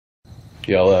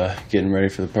Y'all getting ready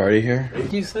for the party here? What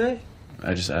did you say?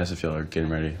 I just asked if y'all are getting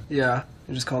ready. Yeah,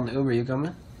 I just called an Uber. You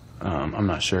coming? I'm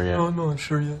not sure yet. Oh, I'm not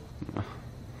sure yet.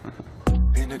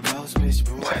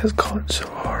 Why is college so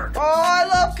hard? Oh, I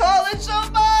love college so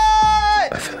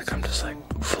much! I feel like I'm just like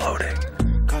floating.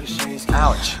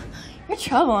 Ouch. You're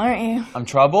trouble, aren't you? I'm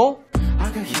trouble?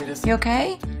 You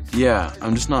okay? Yeah,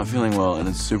 I'm just not feeling well and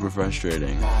it's super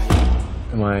frustrating.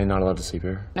 Am I not allowed to sleep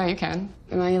here? No, you can.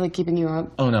 Am I, like, keeping you up?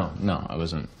 Oh, no, I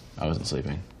wasn't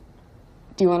sleeping.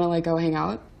 Do you want to, like, go hang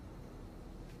out?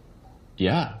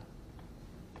 Yeah.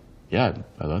 Yeah,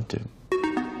 I'd love to.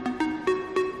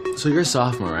 So you're a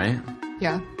sophomore, right?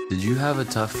 Yeah. Did you have a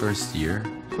tough first year?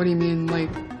 What do you mean, like,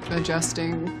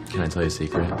 adjusting? Can I tell you a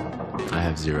secret? I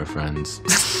have 0 friends.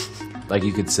 Like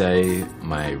you could say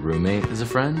my roommate is a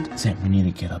friend. Sam, we need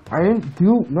to get up. I didn't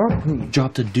do nothing.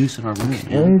 Dropped a deuce in our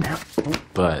room.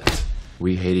 But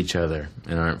we hate each other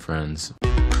and aren't friends. I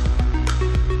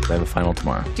have a final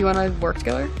tomorrow. Do you want to work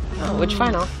together? Oh, which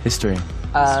final? History.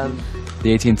 The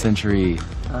 18th century.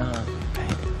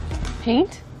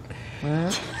 Paint?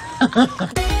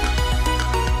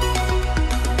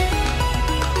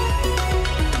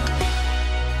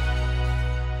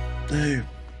 Hey.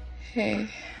 Hey.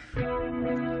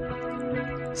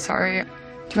 Sorry. Do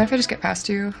you mind if I just get past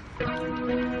you?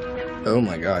 Oh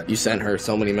my god, you sent her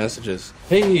so many messages.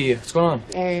 Hey, what's going on?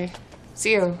 Hey.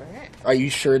 See you. Are you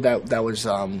sure that was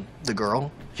the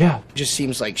girl? Yeah. Just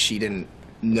seems like she didn't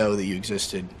know that you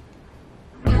existed.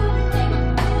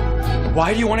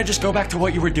 Why do you want to just go back to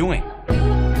what you were doing?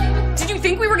 Did you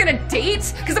think we were gonna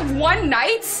date? Because of one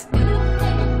night?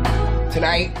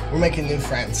 Tonight, we're making new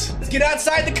friends. Let's get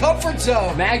outside the comfort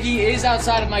zone. Maggie is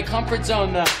outside of my comfort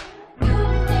zone, though.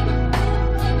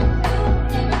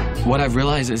 What I've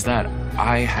realized is that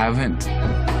I haven't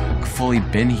fully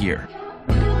been here.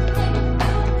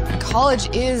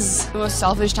 College is the most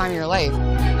selfish time of your life.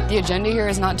 The agenda here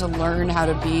is not to learn how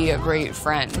to be a great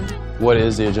friend. What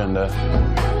is the agenda?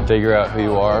 Figure out who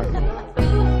you are.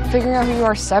 Figuring out who you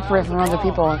are separate from other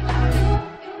people.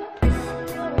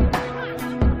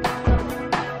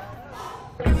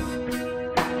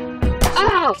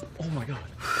 Ow! Oh my god.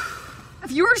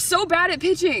 You are so bad at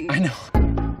pitching. I know.